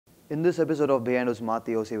In this episode of Behind Us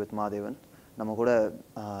Mathi Osi with Mahadevan, நம்ம கூட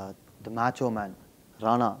the macho man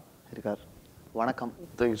Rana இருக்கார். வணக்கம்.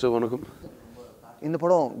 Thank you sir. வணக்கம். இந்த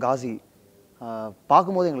படம் காசி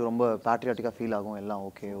பார்க்கும்போது எங்களுக்கு ரொம்ப பேட்ரியாட்டிக்காக ஃபீல் ஆகும். எல்லாம்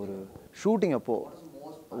ஓகே. ஒரு ஷூட்டிங் அப்போ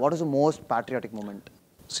what is the most patriotic moment?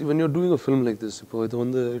 See, when you're doing a film like this,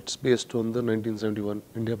 it's based on the 1971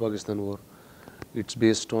 Indo-Pakistani War. It's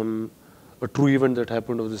based on a true event that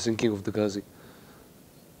happened of the sinking of the Ghazi.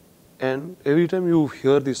 And every time you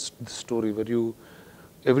hear this story,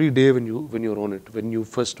 every day when you're on it, when you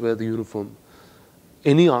first wear the uniform,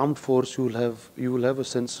 any armed force, you will have a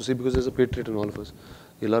sense to see, because there's a patriot in all of us.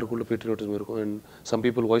 Ellarkulla patriotism irukkum, and some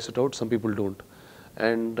people voice it out, some people don't.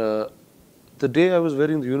 And the day I was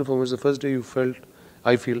wearing the uniform was the first day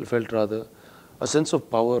I felt rather a sense of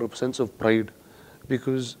power, a sense of pride,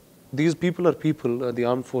 because these people, the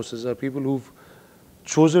armed forces are people who've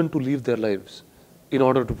chosen to leave their lives in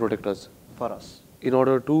order to protect us. For us. In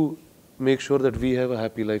order to make sure that we have a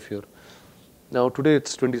happy life here. Now today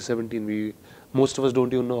it's 2017, most of us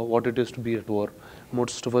don't even know what it is to be at war.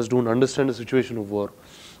 Most of us don't understand the situation of war.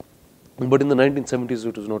 But in the 1970s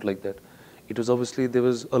it was not like that. It was obviously, there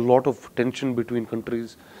was a lot of tension between countries,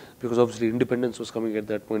 because obviously independence was coming at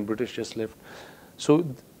that point, British just left. So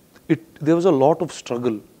there was a lot of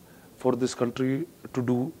struggle for this country to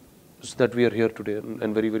do so that we are here today,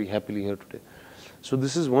 and very, very happily here today. So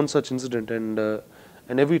this is one such incident,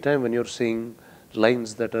 and every time when you're saying lines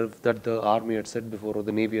that the army had said before or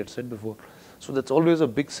the navy had said before, so that's always a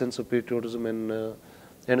big sense of patriotism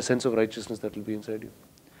and a sense of righteousness that will be inside you.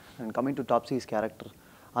 And coming to Taapsee's character,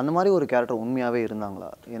 அந்த மாதிரி ஒரு character உண்மையாவே இருந்தாங்களா?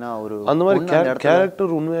 ஏனா ஒரு அந்த மாதிரி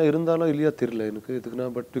character உண்மையா இருந்தாலோ இல்லையா தெரியல எனக்கு இதுக்குனா,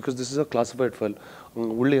 but because this is a classified file,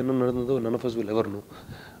 உள்ள என்ன நடந்ததோ none of us will ever know,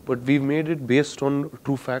 but we've made it based on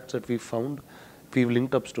true facts that we found. We've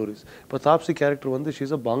linked up stories. But Taapsee character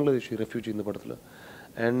she's a Bangladeshi refugee in the படத்துல,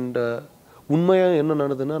 and உண்மையா என்ன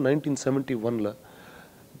நடந்ததுன்னா 1971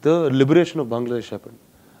 the liberation of Bangladesh happened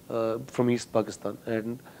from East Pakistan, and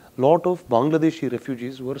lot of Bangladeshi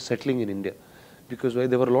refugees were settling in India, because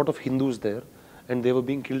there were a lot of Hindus there and they were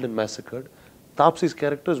being killed and massacred. Taapsee's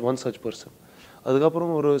character is one such person.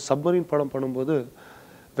 அதுக்கப்புறம் ஒரு submarine படம் பண்ணும்போது,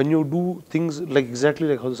 when you do things exactly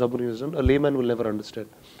like how the submarine is done, a layman will never understand,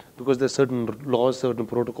 because there are certain laws, certain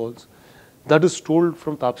protocols. That is told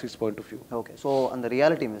from Taapsee's point of view. Okay, so and the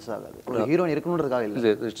reality miss agadu. Or hero irukkunradhukkaga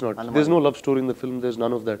illa. It's not. There's no love story in the film. There's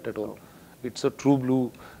none of that at all. It's a true blue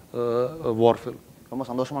war film. ரொம்ப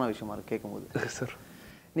சந்தோஷமான விஷயமா இருக்கு கேக்கும்போது. Sir.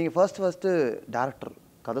 நீங்க first director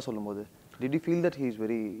கதை சொல்லும்போது, did you feel that he is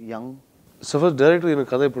very young? So first director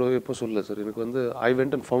எனக்கு கதை எப்போ சொல்லல சார். எனக்கு I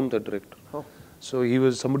went and found that director. Oh. So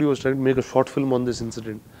somebody was trying to make a short film on this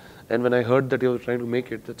incident, and when I heard that he was trying to make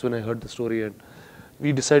it, that's when I heard the story, and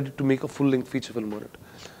we decided to make a full-length feature film on it.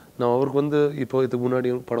 Now அவருக்கு இப்போ இது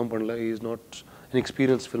முன்னாடி படம் பண்ணல, he is not an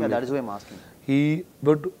experienced filmmaker. Yeah, that is why I'm asking.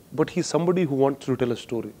 But he's somebody who wants to tell a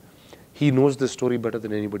story. He knows the story better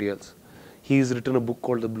than anybody else. He's written a book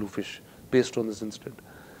called The Blue Fish based on this incident.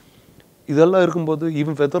 இதெல்லாம் இருக்கும்போது,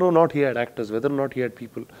 even whether or not he had actors, whether or not he had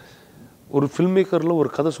people, ஒரு filmmakerல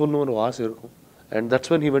ஒரு கதை சொல்லணும்னு ஒரு ஆசை இருக்கும். And that's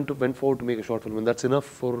when he went forward to make a short film, and that's enough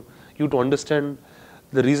for you to understand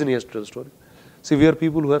the reason he has to tell the story. See, we are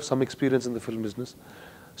people who have some experience in the film business,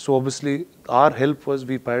 so obviously our help was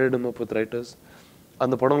we paired him up with writers. And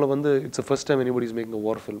the padamla it's the first time anybody is making a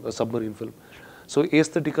war film, a submarine film, so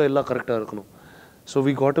aesthetica illa correct irukano. So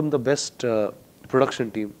we got him the best production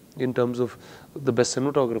team in terms of the best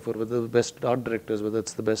cinematographer, whether the best art directors, whether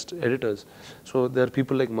it's the best editors. So there are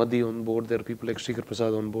people like Madhi on board, there are people like Srikhar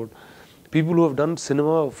Prasad on board, people who have done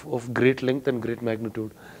cinema of great length and great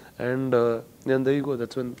magnitude, and there you go.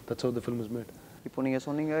 That's how the film is made. இப்போ நீங்க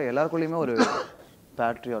சொன்னீங்க எல்லாருக்குள்ளேயுமே ஒரு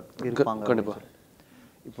patriot இருப்பாங்க. கண்டிப்பா.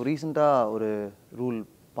 இப்போ ரீசெண்டா ஒரு rule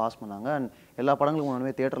pass பண்ணாங்க, and எல்லா படங்களுக்கும்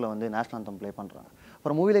முன்னாடியே தியேட்டர்ல நேஷனல் ஆந்தம் ப்ளே பண்றாங்க.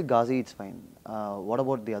 For a movie like Ghazi, it's fine. What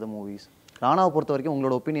about the other movies? ராணாவை பொறுத்த வரைக்கும்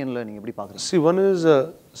உங்களோட ஒபினியன்ல நீங்க எப்படி பாக்குறீங்க?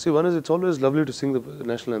 See, one is it's always lovely to sing the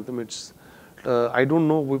national anthem. It's I don't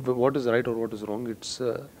know what is right or what is wrong. It's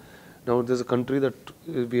now there's a country that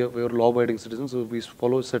we are law-abiding citizens, so we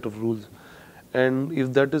follow a set of rules. And if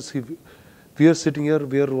we are sitting here,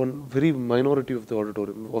 we are one very minority of the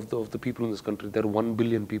auditorium of the people in this country. There are 1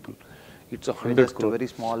 billion people. It's 100 crore. Very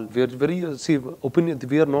small. We are very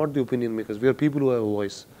we are not the opinion makers. We are people who have a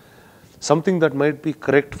voice. Something that might be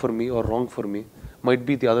correct for me or wrong for me might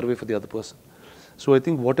be the other way for the other person. So I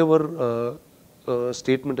think whatever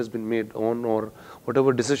statement has been made on, or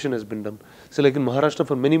whatever decision has been done. So like in Maharashtra,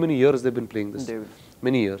 for many years they've been playing this.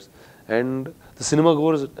 Many years. and the cinema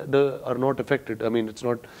goers are not affected. I mean, it's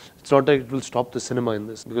not like it will stop the cinema in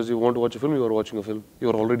this, because you want to watch a film, you are watching a film. You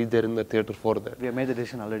are already there in the theater for that. We have made the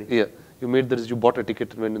decision already. Yeah, you made that. You bought a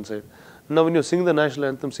ticket and went inside. Now, when you're singing the national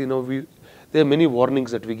anthem, see, now there are many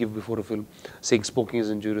warnings that we give before a film, saying smoking is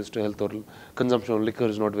injurious to health, or consumption of liquor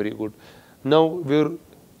is not very good. Now,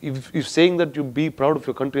 if saying that you be proud of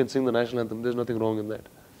your country and sing the national anthem, there's nothing wrong in that.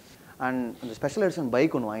 And the special edition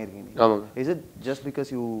bike on why is it just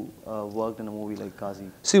because you worked in a movie like Ghazi?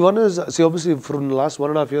 See, obviously from the last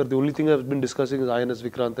 1.5 years, the only thing I've been discussing is INS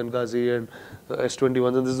Vikrant and Ghazi and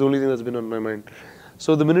S21s, and this is the only thing that's been on my mind.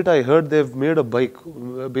 So the minute I heard they've made a bike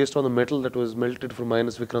based on the metal that was melted from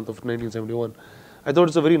INS Vikrant of 1971, I thought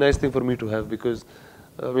it's a very nice thing for me to have, because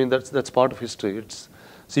I mean that's part of history.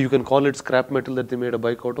 So you can call it scrap metal that they made a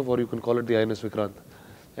bike out of, or you can call it the INS Vikrant.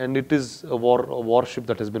 And it is a warship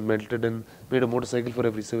that has been melted and made a motorcycle for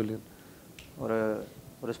every civilian. Or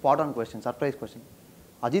a spot on question, surprise question.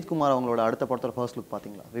 Ajith Kumar avangaloda adutha padathoda first look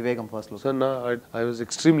pathingala? Vivegam first look. So now I was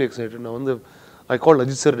extremely excited. Now I called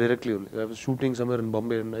Ajith sir directly only. I was shooting somewhere in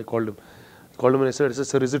Bombay and I called him. And I said,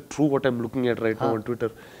 sir, is it true what I'm looking at right now on Twitter?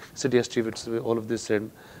 He said, yes, chief, it's all of this.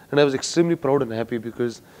 And I was extremely proud and happy,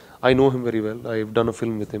 because I know him very well. I've done a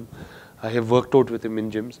film with him. I have worked out with him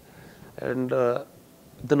in gyms. And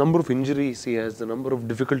the number of injuries he has, the number of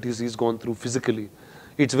difficulties he's gone through physically,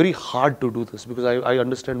 it's very hard to do this, because I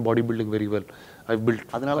understand bodybuilding very well. I've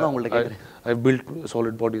built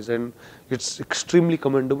solid bodies, and it's extremely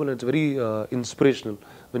commendable, and it's very inspirational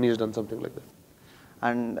when he's done something like that.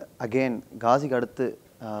 And again, Ghazi kaduthu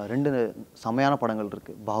rendu samayana padangal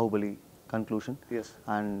irukku. Baahubali, Conclusion. Yes.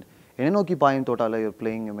 And Enai Noki Payum Thota, you're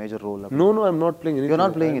playing a major role. No, I'm not playing anything. You're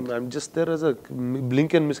not playing it? I'm just there as a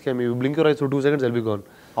blink and miss cameo. You blink your eyes for 2 seconds, I'll be gone.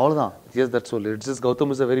 Avladhaan? Yes, that's all. It's just Gautam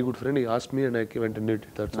is a very good friend. He asked me and I went and did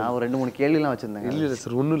it. That's all. நான் 2-3 கேள்விலாம் வச்சிருந்தேன். இல்ல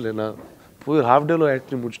sir, ஒண்ணும் இல்ல. நான் போய் half day lo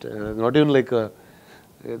actually முடிச்சிட்டேன். Not even like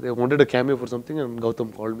they wanted a cameo for something and Gautam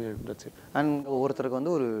called me and that's it. And ஒருத்தருக்கு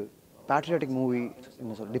வந்து ஒரு patriotic movie,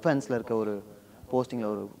 என்ன சொல்ற, டிஃபென்ஸ்ல இருக்க ஒரு போஸ்டிங்ல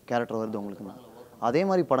ஒரு கேரக்டர் வருது உங்களுக்குன்னா, அதே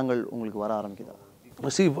மாதிரி படங்கள் உங்களுக்கு வர ஆரம்பிக்குதா?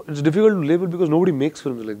 See, it's difficult to label because nobody makes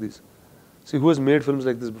films like this. See, who has made films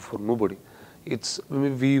like this before? Nobody. It's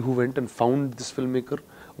we who went and found this filmmaker,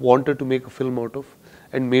 wanted to make a film out of,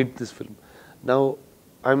 and made this film. Now,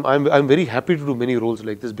 I'm very happy to do many roles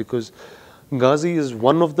like this, because Ghazi is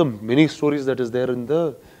one of the many stories that is there in the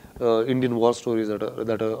Indian war stories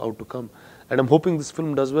that are out to come. And I'm hoping this film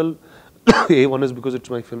does well. One is because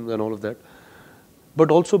it's my film and all of that, but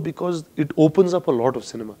also because it opens up a lot of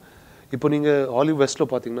cinema. இப்போ நீங்கள் olive வெஸ்ட்டில்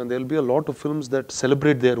பார்த்தீங்கன்னா there will be a lot of films that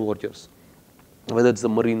celebrate their warriors, whether it's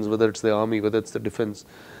the Marines, whether it's the army, whether it's the defense.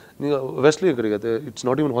 நீங்கள் வெஸ்ட்லேயே கிடையாது. It's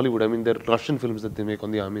not even Hollywood. I mean, they're Russian films that they make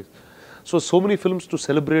on the armies. So many films to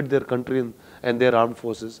celebrate their country and their armed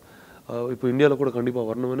forces. இப்போ இந்தியாவில் கூட கண்டிப்பாக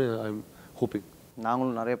வரணும்னு I'm hoping.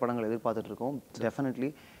 நாங்களும் நிறைய படங்கள் எதிர்பார்த்துட்டு இருக்கோம்.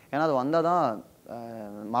 டெஃபினெட்லி. ஏன்னா அது வந்தால் தான்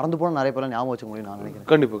மறந்து போன நிறைய பேரெல்லாம் ஞாபகம் வச்சுக்க முடியும் நான் நினைக்கிறேன்.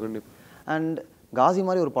 கண்டிப்பாக. அண்ட் காசி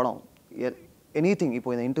மாதிரி ஒரு படம், எனிதிங், இப்போ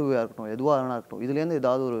இந்த இன்டர்வியூவாக இருக்கட்டும், எதுவாக வேணா இருக்கட்டும், இதுலேருந்து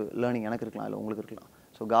ஏதாவது ஒரு லேர்னிங் எனக்கு இருக்கலாம், இல்லை உங்களுக்கு இருக்கலாம்.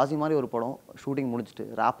 ஸோ காசி மாதிரி ஒரு படம் ஷூட்டிங் முடிச்சுட்டு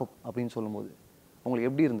ரேப் அப் அப்படின்னு சொல்லும்போது உங்களுக்கு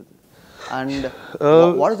எப்படி இருந்தது? And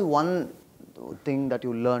what is one thing that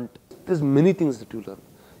you learnt? There's many things that you learn.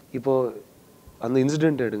 இப்போ அந்த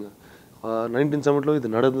இன்சிடென்ட் எடுங்க, 1970 இது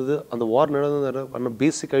நடந்தது, அந்த வார் நடந்தது, அந்த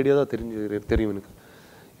பேசிக் ஐடியா தான் தெரியும் எனக்கு.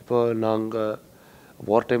 இப்போ நாங்கள்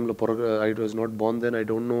வார் டைமில் I was not born then, I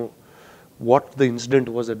don't know what the incident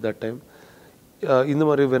was at that time. In the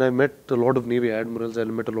Mari, when I met a lot of Navy admirals, I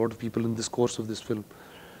met a lot of people in this course of this film.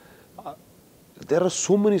 There are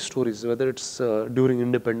so many stories, whether it's during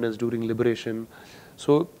independence, during liberation.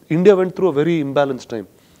 So India went through a very imbalanced time,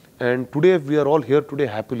 and today we are all here today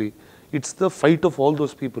happily. It's the fight of all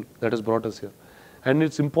those people that has brought us here, and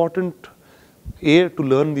it's important to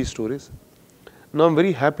learn these stories. Now I'm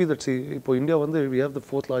very happy that for India we have the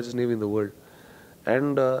 4th largest navy in the world,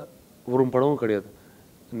 and orum padavum kadiyadu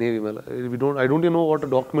Navy mela. I don't even know what a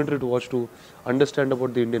documentary to watch to understand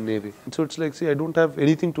about the Indian Navy. So it's like, I don't have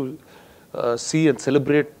anything to see and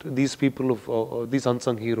celebrate these people of these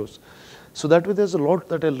unsung heroes. So that way there's a lot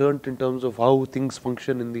that I learned in terms of how things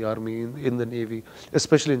function in the army, in the Navy,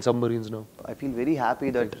 especially in submarines now. I feel very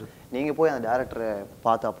happy that நீங்கள் போய் அந்த டேரக்டரை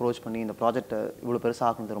பார்த்து approach பண்ணி இந்த ப்ராஜெக்டை இவ்வளோ பெருசாக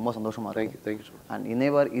ஆக்குனது ரொம்ப சந்தோஷமாக இருக்கு. Thank you so much. And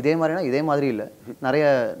இதே மாதிரி இல்லை, நிறைய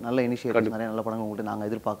நல்ல இனிஷியேட்டிவ்ஸ், நிறைய நல்ல படங்கள் உங்கள்கிட்ட நாங்கள்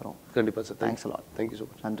எதிர்பார்க்குறோம். கண்டிப்பாக sir. Thanks a lot. Thank you so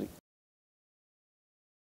much. நன்றி.